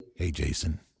Hey,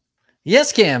 Jason,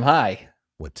 Yes, Cam. Hi.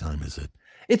 what time is it?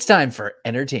 It's time for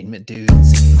Entertainment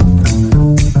Dudes.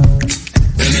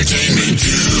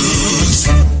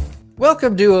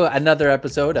 Welcome to another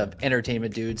episode of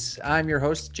Entertainment Dudes. I'm your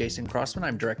host, Jason Crossman.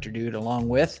 I'm Director Dude, along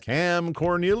with... Cam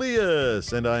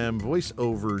Cornelius, and I am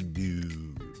voiceover dude.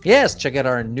 Yes, check out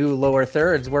our new lower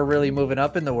thirds. We're really moving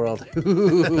up in the world.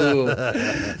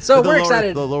 So we're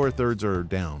excited. The lower thirds are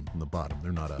down from the bottom.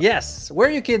 They're not up. Yes,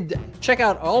 where you can check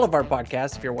out all of our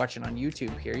podcasts. If you're watching on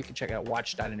YouTube here, you can check out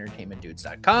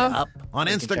watch.entertainmentdudes.com. Up on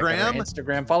You can check out our Instagram.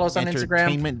 Instagram. Follow us on Instagram.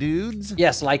 Entertainment Dudes.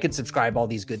 Yes, like and subscribe, all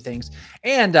these good things.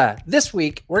 And this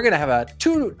week, we're going to have a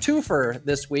twofer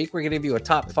this week. We're going to give you a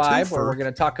top five where we're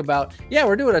going to talk about,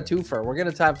 we're doing a twofer. We're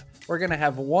going to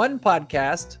have one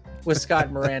podcast with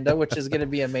Scott Miranda, which is going to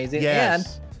be amazing.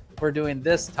 Yes. And we're doing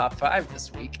this top five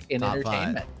this week in Top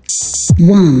entertainment.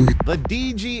 The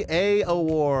DGA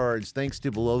Awards. Thanks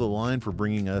to Below the Line for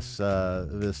bringing us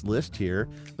this list here,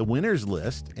 the winners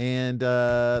list, and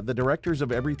the directors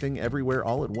of Everything Everywhere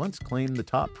All at Once claimed the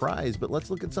top prize. But let's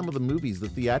look at some of the movies, the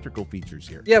theatrical features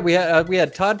here. Yeah, we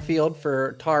had Todd Field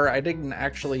for Tar. I didn't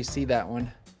actually see that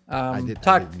one. I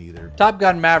didn't either. Top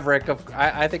Gun Maverick.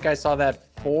 I think I saw that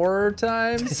 4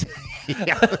 times.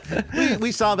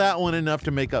 we saw that one enough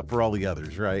to make up for all the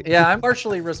others, right? Yeah, I'm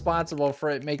partially responsible for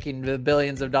it making the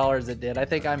billions of dollars it did. I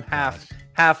think I'm half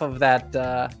of that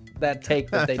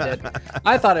take that they did.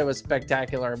 I thought it was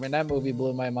spectacular. I mean, that movie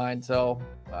blew my mind. So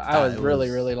I was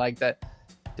really like that.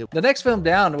 The next film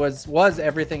down was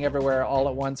Everything Everywhere All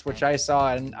at Once, which I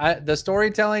saw, and the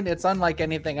storytelling, it's unlike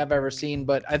anything I've ever seen.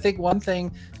 But I think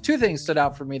two things stood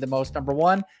out for me the most. Number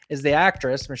one is the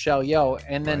actress Michelle Yeoh,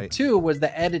 and then two was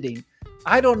the editing.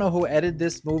 I don't know who edited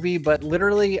this movie, but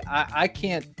literally I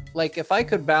can't, like, if I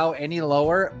could bow any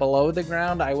lower below the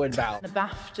ground, I would bow. The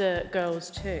BAFTA goes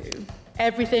to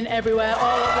Everything Everywhere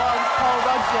All at Once, Paul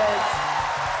Rogers.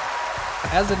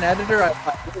 As an editor, I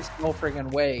thought there's no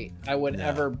friggin' way I would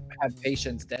ever have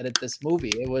patience to edit this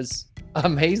movie. It was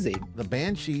amazing. The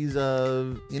Banshees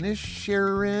of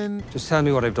Inisherin. Just tell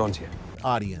me what I've done to you.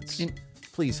 Audience,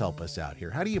 please help us out here.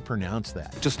 How do you pronounce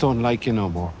that? Just don't like you no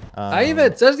more.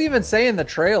 It doesn't even say in the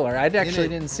trailer. I actually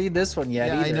didn't see this one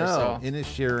yet either. I know. So.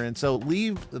 Inisherin. So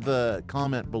leave the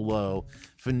comment below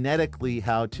phonetically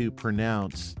how to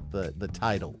pronounce the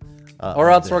title.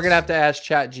 Or else we're gonna have to ask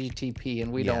ChatGTP,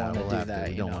 and we don't want to do that.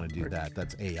 We don't want to do that.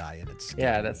 That's AI, and it's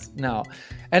no.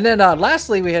 And then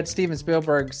lastly, we had Steven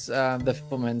Spielberg's The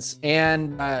Fabelmans,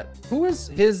 and who was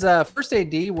his first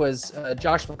AD was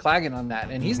Josh McClagan on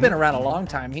that, and he's been around a long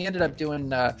time. He ended up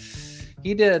doing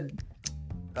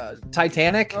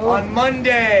Titanic. On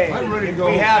Monday,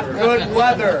 we have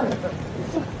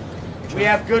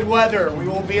good weather. We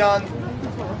will be on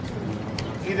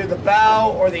either the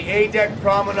bow or the A-deck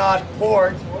promenade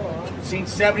port, scene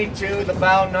 72, the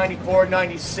bow 94,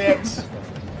 96,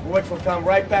 which will come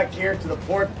right back here to the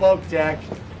port boat deck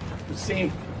to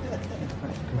see.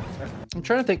 I'm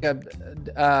trying to think of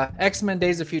X-Men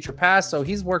Days of Future Past. So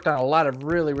he's worked on a lot of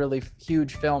really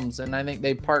huge films, and I think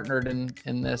they partnered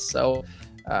in this. So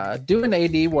doing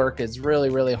AD work is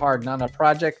really hard. And on a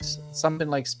project, something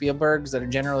like Spielberg's that are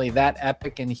generally that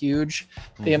epic and huge,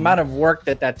 the amount of work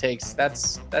that takes,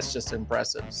 that's just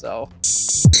impressive. So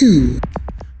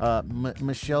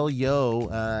Michelle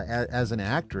Yeoh, as an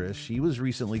actress, she was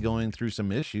recently going through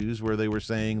some issues where they were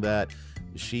saying that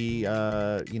she,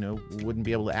 wouldn't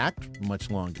be able to act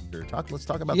much longer. Let's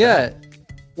talk about that.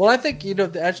 Well, I think,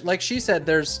 like she said,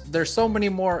 there's so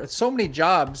many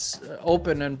jobs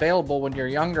open and available when you're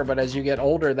younger, but as you get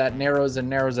older, that narrows,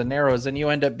 and you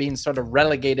end up being sort of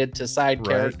relegated to side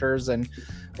characters, and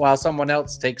while someone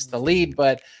else takes the lead.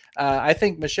 But I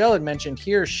think Michelle had mentioned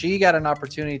here, she got an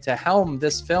opportunity to helm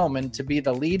this film and to be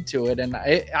the lead to it, and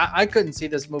I couldn't see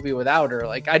this movie without her.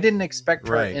 Like, I didn't expect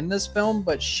her in this film,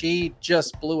 but she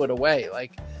just blew it away.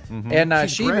 Like. And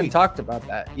she even talked about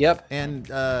that. Yep. And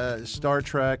Star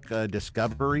Trek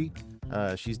Discovery,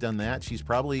 she's done that. She's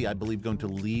probably, I believe, going to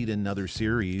lead another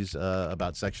series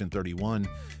about Section 31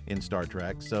 in Star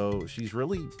Trek. So she's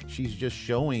just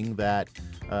showing that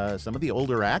some of the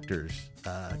older actors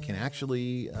can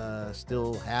actually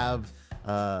still have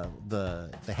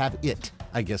they have it,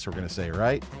 I guess we're going to say,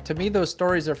 right? To me, those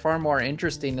stories are far more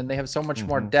interesting, and they have so much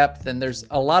more depth, and there's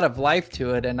a lot of life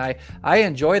to it. And I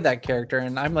enjoy that character,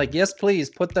 and I'm like, yes,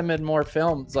 please put them in more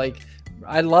films. Like,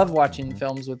 I love watching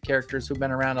films with characters who've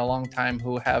been around a long time,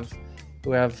 who have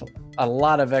a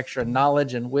lot of extra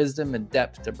knowledge and wisdom and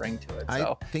depth to bring to it.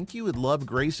 So I think you would love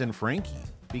Grace and Frankie,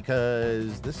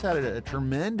 because this had a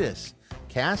tremendous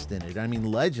cast in it. I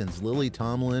mean, legends, Lily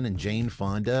Tomlin and Jane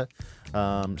Fonda.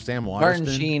 Sam Waterston,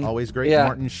 Sheen. always great. Yeah.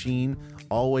 Martin Sheen,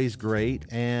 always great.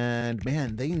 And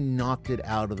man, they knocked it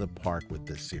out of the park with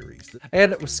this series.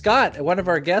 And Scott, one of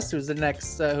our guests, who's the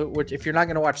next, which if you're not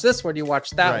going to watch this one, you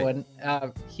watch that Right.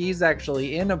 one. He's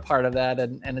actually in a part of that,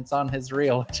 and it's on his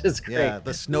reel, which is great. Yeah,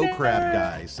 the snow crab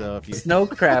guy. So if you Snow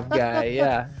crab guy,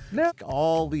 yeah. No.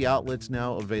 all the outlets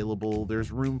now available,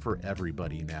 there's room for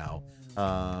everybody now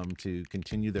to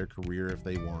continue their career if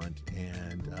they want.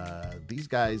 And these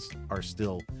guys are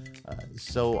still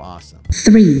so awesome.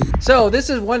 So this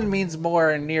is one means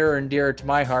more and nearer and dearer to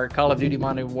my heart. Call of Duty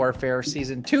Modern Warfare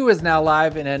Season 2 is now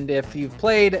live, and if you've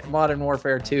played Modern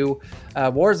Warfare 2,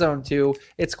 Warzone 2,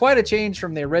 it's quite a change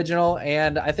from the original,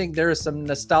 and I think there is some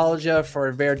nostalgia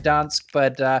for Verdansk,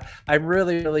 but I'm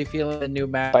really feeling the new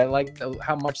map. I like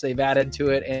how much they've added to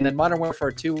it. And then Modern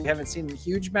Warfare 2, we haven't seen the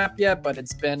huge map yet, but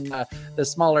it's been the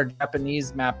smaller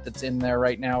Japanese map that's in there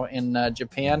right now in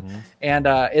Japan. And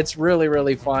it's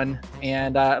really fun.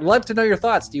 And I'd love to know your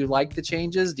thoughts. Do you like the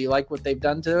changes? Do you like what they've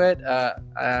done to it?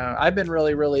 I've been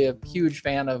really a huge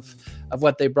fan of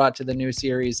what they brought to the new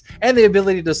series. And the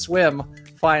ability to swim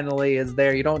finally is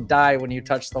there. You don't die when you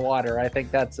touch the water. I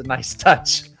think that's a nice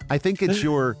touch. I think it's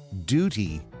your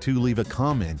duty to leave a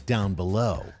comment down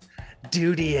below.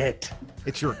 Duty it.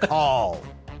 It's your call.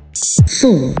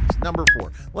 Number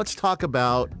 4. Let's talk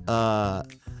about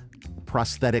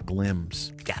prosthetic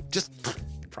limbs. Yeah, just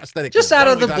prosthetic Just limbs. out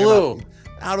Why of don't the we talk blue. about-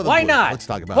 Out of the Why blue. not? Let's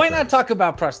talk about Why that. not talk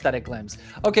about prosthetic limbs?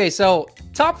 Okay, so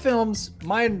top films,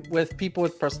 mine with people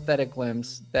with prosthetic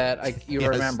limbs that you Yes.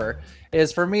 remember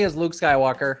is for me is Luke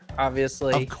Skywalker,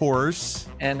 obviously, Of course.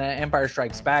 and Empire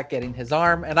Strikes Back getting his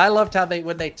arm. And I loved how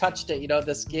when they touched it,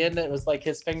 the skin, it was like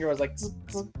his finger was like, zzz,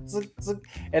 zzz, zzz, zzz,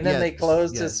 and then they Yes,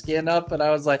 closed his yes. skin up, and I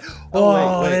was like,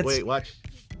 Oh, that's- wait, watch.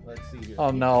 Let's see here. Oh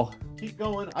no. Keep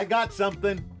going. I got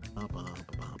something.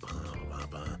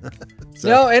 So,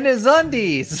 No, in his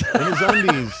undies. in his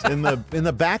undies, in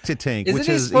the back to tank, Isn't which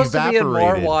he is supposed to be in more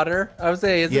evaporated. water? I was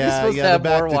saying, isn't he Yeah, supposed to the have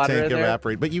back more to water tank in there?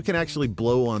 evaporate, but you can actually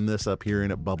blow on this up here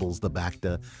and it bubbles the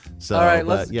Bacta. So, All right,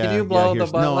 but can you blow the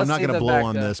here's- bu- No, I'm let's not see going to the blow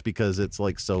on Bacta. this because it's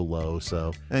like so low.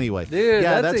 So anyway, Dude,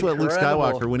 yeah, that's that's what Luke incredible.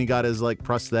 Skywalker when he got his like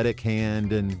prosthetic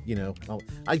hand, and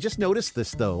I just noticed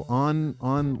this though on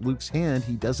Luke's hand,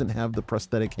 he doesn't have the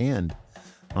prosthetic hand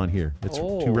on here. It's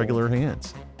Oh. two regular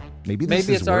hands. Maybe this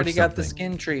Maybe is it's already worth got the something.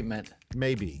 skin treatment.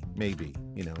 Maybe, instead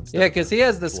Yeah, of because he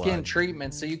has the skin blood.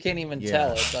 treatment, so you can't even Yeah.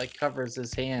 tell. It like covers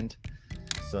his hand.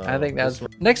 So I think this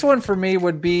that's next one for me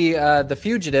would be The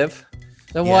Fugitive.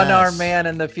 The one-armed man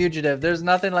in The Fugitive. There's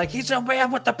nothing like, he's a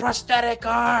man with a prosthetic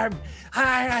arm.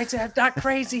 I said, not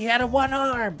crazy. He had a one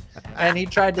arm. And he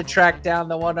tried to track down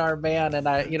the one-armed man. And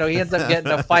he ends up getting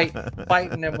a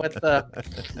fighting him with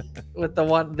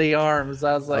the arms.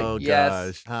 I was like, oh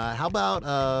yes. gosh. How about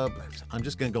I'm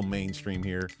just gonna go mainstream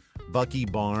here. Bucky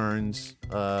Barnes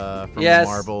from Yes.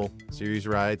 the Marvel series,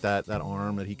 right? That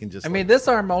arm that he can just. I mean, this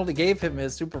arm only gave him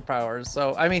his superpowers.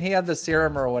 So, I mean, he had the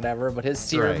serum or whatever, but his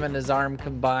serum Right. and his arm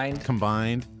combined.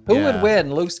 combined. Who Yeah. would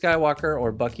win, Luke Skywalker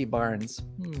or Bucky Barnes?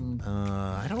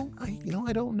 I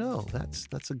don't know.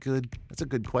 That's a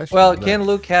good question. Well, The can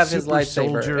Luke have his Super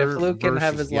lightsaber? Soldier If Luke can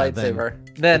have his versus- yeah,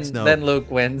 lightsaber, it's no- then Luke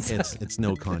wins. It's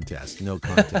no contest,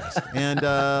 And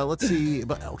let's see,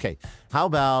 but okay, how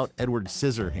about Edward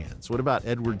Scissorhands? What about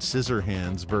Edward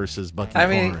Scissorhands versus Bucky I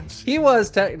mean, Barnes? he was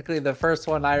technically the first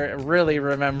one I really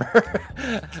remember.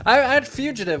 I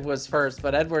Fugitive was first,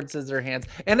 but Edward Scissorhands.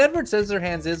 And Edward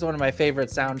Scissorhands is one of my favorite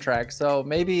soundtracks. So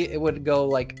maybe it would go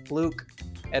like Luke,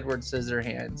 Edward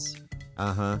Scissorhands,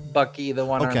 Bucky, the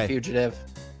one-armed Okay. fugitive.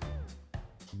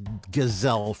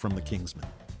 Gazelle from the Kingsman.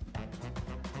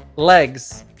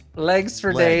 Legs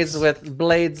for days Legs. with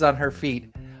blades on her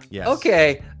feet. Yes.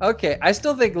 Okay. I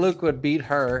still think Luke would beat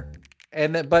her,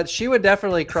 but she would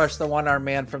definitely crush the one-armed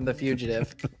man from The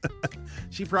Fugitive.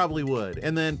 She probably would.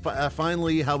 And then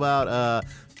finally, how about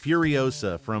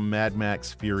Furiosa from Mad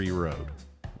Max Fury Road?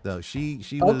 Though she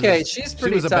was Okay, she's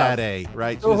pretty She was a tough. bad A,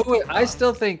 right? She So was- I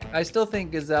still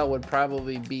think Gazelle would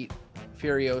probably beat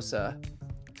Furiosa.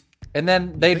 And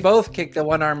then they'd both kick the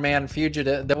one-armed man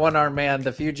fugitive,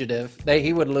 the fugitive.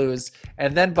 He would lose,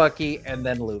 and then Bucky, and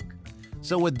then Luke.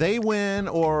 So would they win,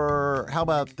 or how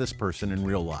about this person in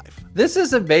real life? This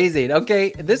is amazing.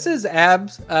 Okay, this is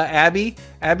Abby.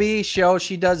 Abby show.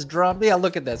 She does drum. Yeah,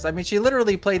 look at this. I mean, she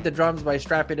literally played the drums by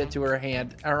strapping it to her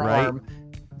Right. arm,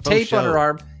 tape on show. her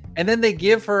arm, and then they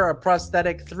give her a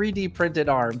prosthetic 3D printed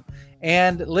arm.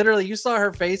 And literally, you saw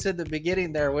her face at the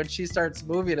beginning there when she starts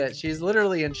moving it. She's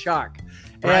literally in shock.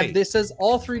 Right. And this is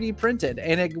all 3D printed,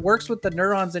 and it works with the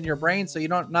neurons in your brain. So you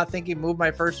don't not thinking move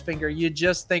my first finger. You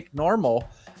just think normal.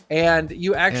 and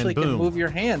you actually can boom. move your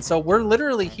hand. So we're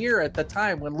literally here at the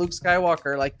time when Luke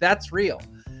Skywalker, like, that's real.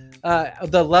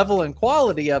 The level and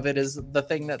quality of it is the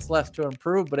thing that's left to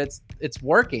improve, but it's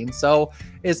working. So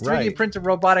is 3D Right. printed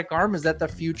robotic arm, is that the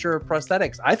future of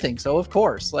prosthetics? I think so, of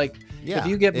course. Like, Yeah, if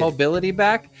you get it- mobility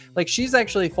back, like, she's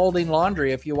actually folding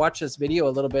laundry. If you watch this video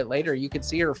a little bit later, you can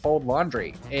see her fold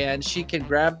laundry, and she can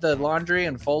grab the laundry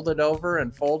and fold it over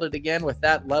and fold it again with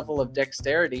that level of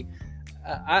dexterity.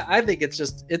 I think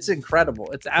it's incredible.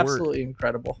 It's absolutely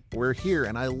incredible. We're here,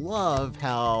 and I love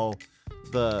how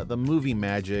the movie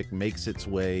magic makes its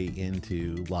way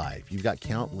into life. You've got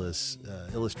countless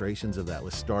illustrations of that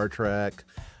with Star Trek,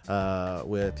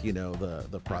 with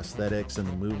the prosthetics in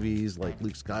the movies like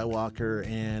Luke Skywalker,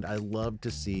 and I love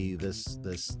to see this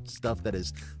stuff that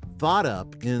is thought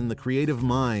up in the creative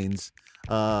minds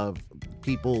of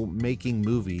people making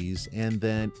movies and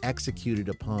then executed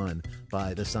upon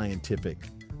by the scientific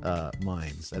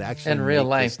minds that actually In real make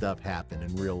life. this stuff happen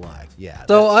in real life. Yeah.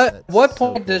 So that's at what so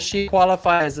point does cool. she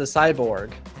qualify as a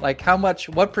cyborg? Like,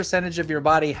 what percentage of your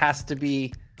body has to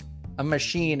be a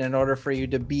machine in order for you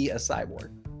to be a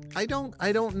cyborg? I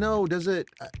don't know. Does it?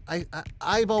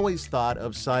 I've always thought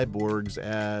of cyborgs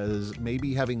as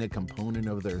maybe having a component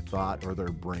of their thought or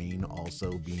their brain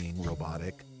also being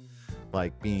robotic,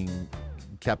 like being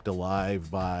kept alive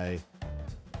by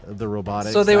the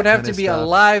robotics. So they would that have kind to of be stuff.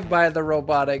 alive by the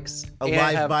robotics and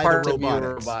Alive have by the parts of you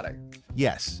robotics. robotic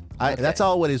Yes, Okay. that's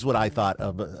all. What I thought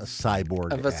of a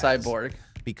cyborg. of a as. cyborg.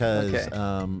 Because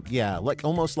Okay. yeah, like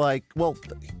almost like, well,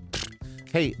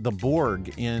 hey, the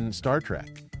Borg in Star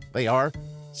Trek, they are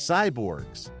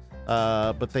cyborgs,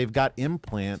 but they've got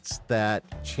implants that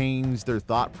change their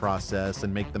thought process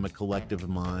and make them a collective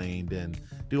mind and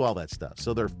do all that stuff.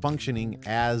 So their functioning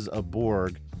as a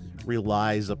Borg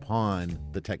relies upon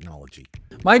the technology.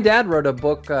 My dad wrote a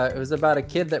book. It was about a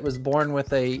kid that was born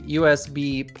with a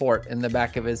USB port in the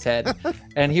back of his head,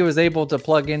 and he was able to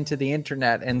plug into the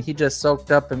internet, and he just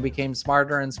soaked up and became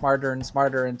smarter and smarter and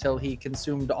smarter until he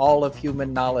consumed all of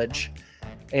human knowledge.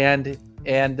 And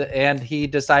he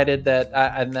decided that,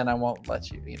 and then I won't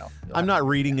let you, I'm not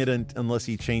reading it unless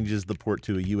he changes the port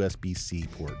to a USB-C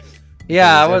port.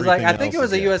 Yeah, I Because was like, I everything think it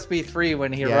else was a is- USB 3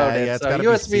 when he wrote it. Yeah, it's So gotta be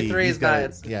USB C. 3 He's is gotta-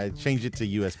 not. Yeah, change it to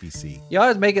USB-C. You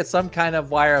always make it some kind of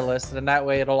wireless, and that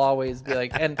way it'll always be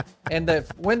like, and the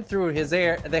went through his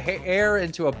air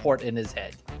into a port in his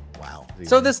head. Wow.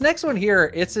 So this next one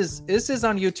here, this is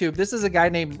on YouTube. This is a guy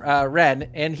named Ren,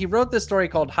 and he wrote this story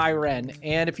called Hi Ren.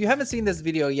 And if you haven't seen this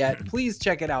video yet, please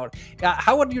check it out.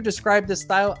 How would you describe this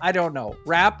style? I don't know.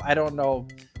 Rap? I don't know.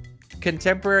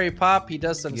 Contemporary pop? He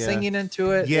does some Yeah. singing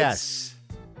into it. Yes.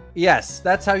 Yes,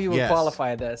 that's how you would Yes.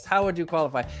 qualify this. How would you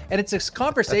qualify? And it's this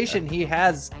conversation he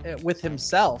has with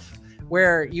himself,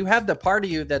 where you have the part of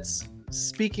you that's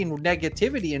speaking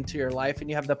negativity into your life, and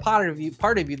you have the part of you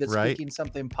that's Right. speaking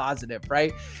something positive,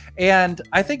 right? And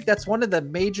I think that's one of the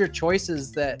major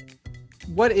choices that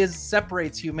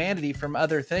separates humanity from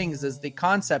other things is the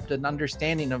concept and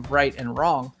understanding of right and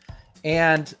wrong.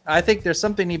 And I think there's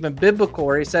something even biblical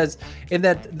where he says, in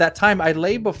that time, I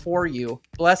lay before you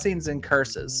blessings and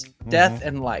curses, death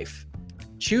and life.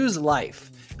 Choose life,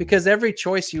 because every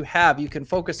choice you have, you can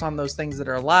focus on those things that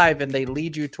are alive, and they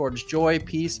lead you towards joy,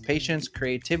 peace, patience,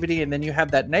 creativity. And then you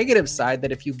have that negative side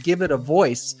that if you give it a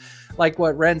voice, like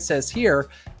what Ren says here,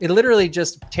 it literally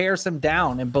just tears him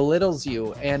down and belittles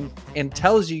you and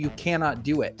tells you cannot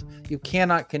do it. You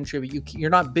cannot contribute. You're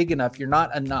not big enough. You're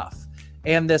not enough.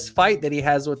 And this fight that he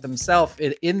has with himself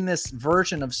in this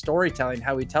version of storytelling,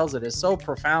 how he tells it, is so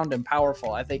profound and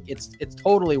powerful. I think it's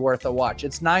totally worth a watch.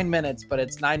 It's 9 minutes, but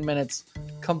it's 9 minutes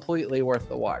completely worth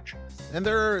the watch. And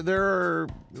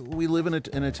we live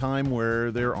in a time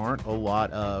where there aren't a lot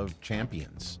of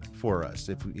champions for us.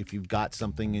 If you've got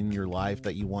something in your life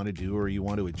that you want to do or you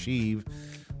want to achieve,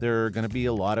 there are going to be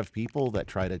a lot of people that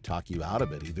try to talk you out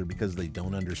of it, either because they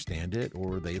don't understand it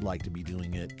or they like to be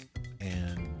doing it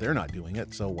and they're not doing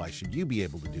it. So why should you be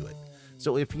able to do it?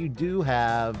 So if you do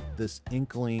have this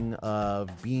inkling of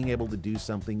being able to do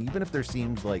something, even if there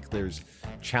seems like there's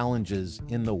challenges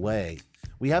in the way,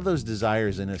 we have those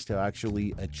desires in us to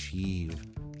actually achieve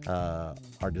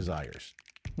our desires.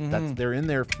 They're in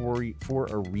there for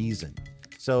a reason.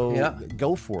 So Yeah.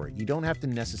 go for it. You don't have to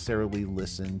necessarily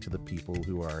listen to the people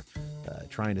who are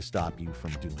trying to stop you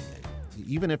from doing it.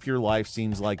 Even if your life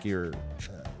seems like you're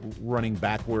running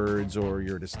backwards or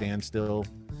you're at a standstill,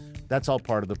 that's all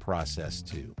part of the process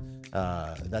too.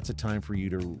 That's a time for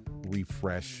you to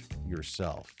refresh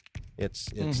yourself. It's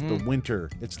the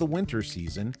winter. It's the winter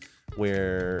season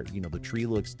where the tree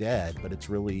looks dead, but it's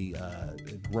really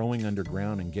growing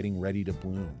underground and getting ready to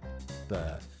bloom.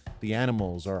 the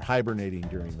animals are hibernating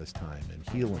during this time and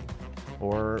healing.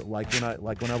 Or like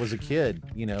when I was a kid,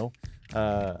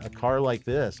 a car like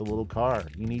this, a little car,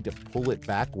 you need to pull it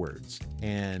backwards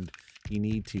and you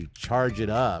need to charge it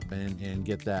up and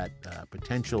get that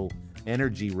potential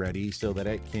energy ready so that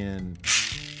it can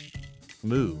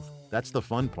move. That's the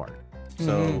fun part.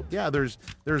 So yeah, there's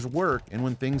work, and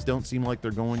when things don't seem like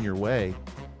they're going your way,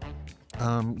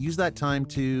 use that time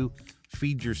to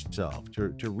feed yourself,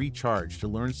 to recharge, to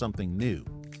learn something new,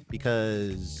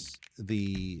 because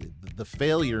the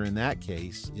failure in that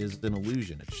case is an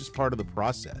illusion. It's just part of the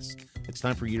process. It's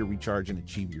time for you to recharge and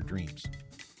achieve your dreams.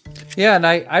 Yeah, and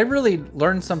I really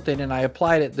learned something, and I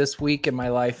applied it this week in my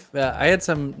life. I had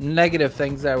some negative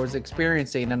things that I was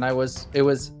experiencing, and it was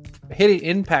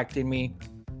impacting me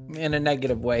in a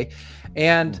negative way.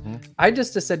 And I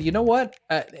just said, you know what?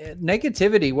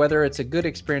 Negativity, whether it's a good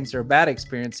experience or a bad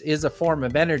experience, is a form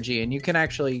of energy, and you can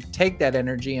actually take that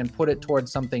energy and put it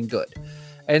towards something good.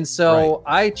 And so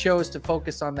I chose to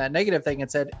focus on that negative thing and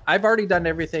said, I've already done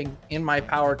everything in my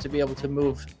power to be able to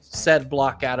move said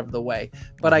block out of the way,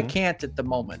 but I can't at the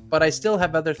moment. But I still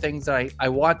have other things that I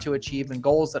want to achieve and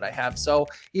goals that I have. So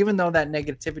even though that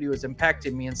negativity was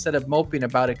impacting me, instead of moping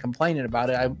about it, complaining about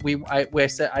it,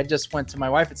 I just went to my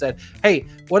wife and said, hey,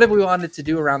 what have we wanted to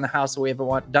do around the house that we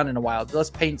haven't done in a while? Let's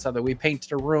paint something. We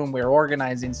painted a room. We were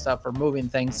organizing stuff or moving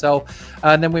things. So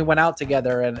and then we went out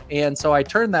together, and so I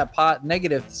turned that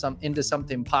negative into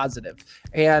something positive.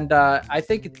 And I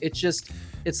think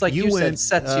it's like you said,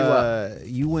 sets you up.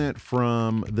 You went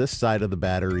from this side of the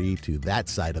battery to that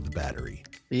side of the battery.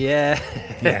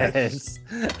 Yes.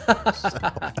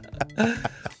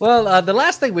 Well, the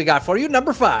last thing we got for you,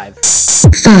 number 5.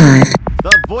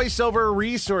 The voiceover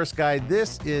resource guide.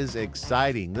 This is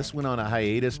exciting. This went on a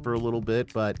hiatus for a little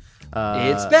bit, but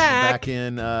it's back. Back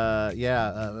in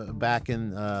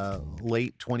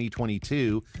late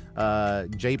 2022,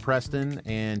 Jay Preston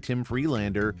and Tim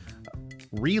Freelander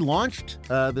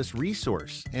relaunched this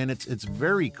resource, and it's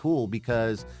very cool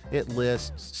because it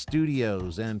lists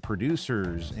studios and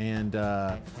producers and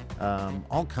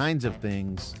all kinds of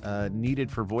things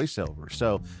needed for voiceover.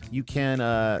 So you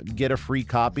can get a free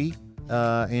copy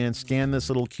and scan this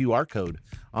little QR code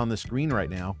on the screen right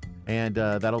now, and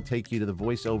that'll take you to the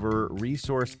voiceover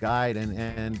resource guide.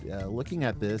 And looking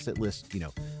at this, it lists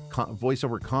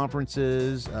voiceover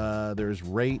conferences. There's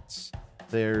rates.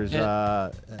 There's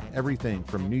everything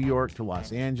from New York to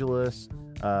Los Angeles.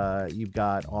 You've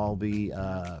got all the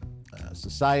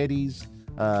societies,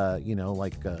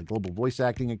 like Global Voice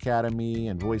Acting Academy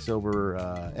and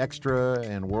VoiceOver Extra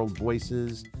and World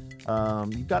Voices.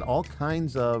 You've got all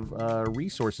kinds of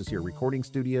resources here: recording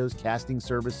studios, casting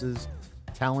services,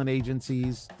 talent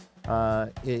agencies.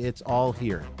 It's all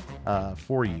here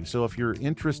for you. So if you're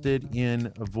interested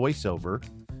in voiceover,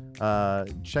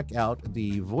 check out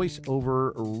the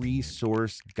voiceover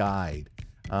resource guide.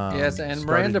 Yes, and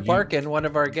Miranda Parkin, one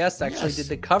of our guests, actually did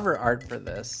the cover art for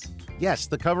this. Yes,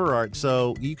 the cover art.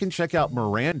 So you can check out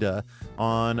Miranda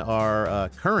on our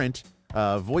current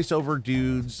voiceover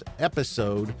dudes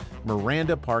episode,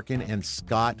 Miranda Parkin and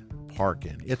Scott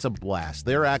Parkin. It's a blast.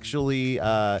 They're actually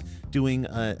doing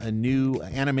a new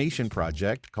animation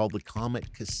project called the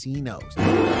Comet Casinos.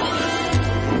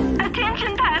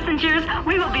 Attention passengers,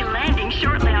 we will be landing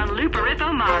shortly on Luperith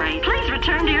Omari. Please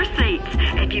return to your seats.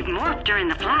 If you've morphed during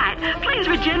the flight, please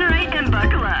regenerate and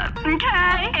buckle up,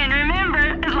 okay? And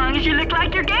remember, as long as you look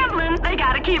like you're gambling, they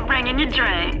gotta keep bringing you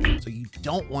drinks. So you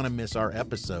don't want to miss our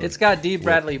episode. It's got D.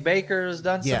 Bradley Baker's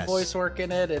done some voice work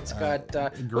in it. It's got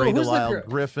Grey Delisle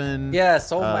Griffin.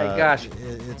 Yes, oh my gosh.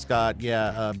 It's got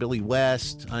Billy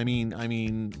West. I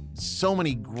mean, so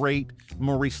many great,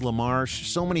 Maurice LaMarche.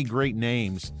 So many great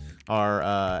names are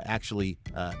actually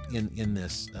in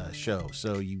this show.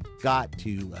 So you've got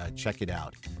to check it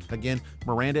out. Again,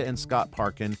 Miranda and Scott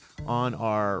Parkin on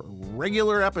our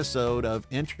regular episode of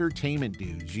Entertainment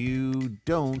Dudes. You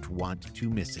don't want to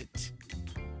miss it.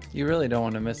 You really don't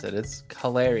want to miss it. It's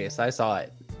hilarious. I saw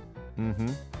it.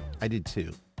 I did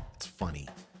too. It's funny.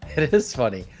 It is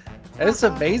funny. It's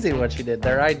amazing what she did.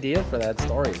 Their idea for that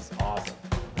story is awesome.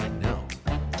 I know.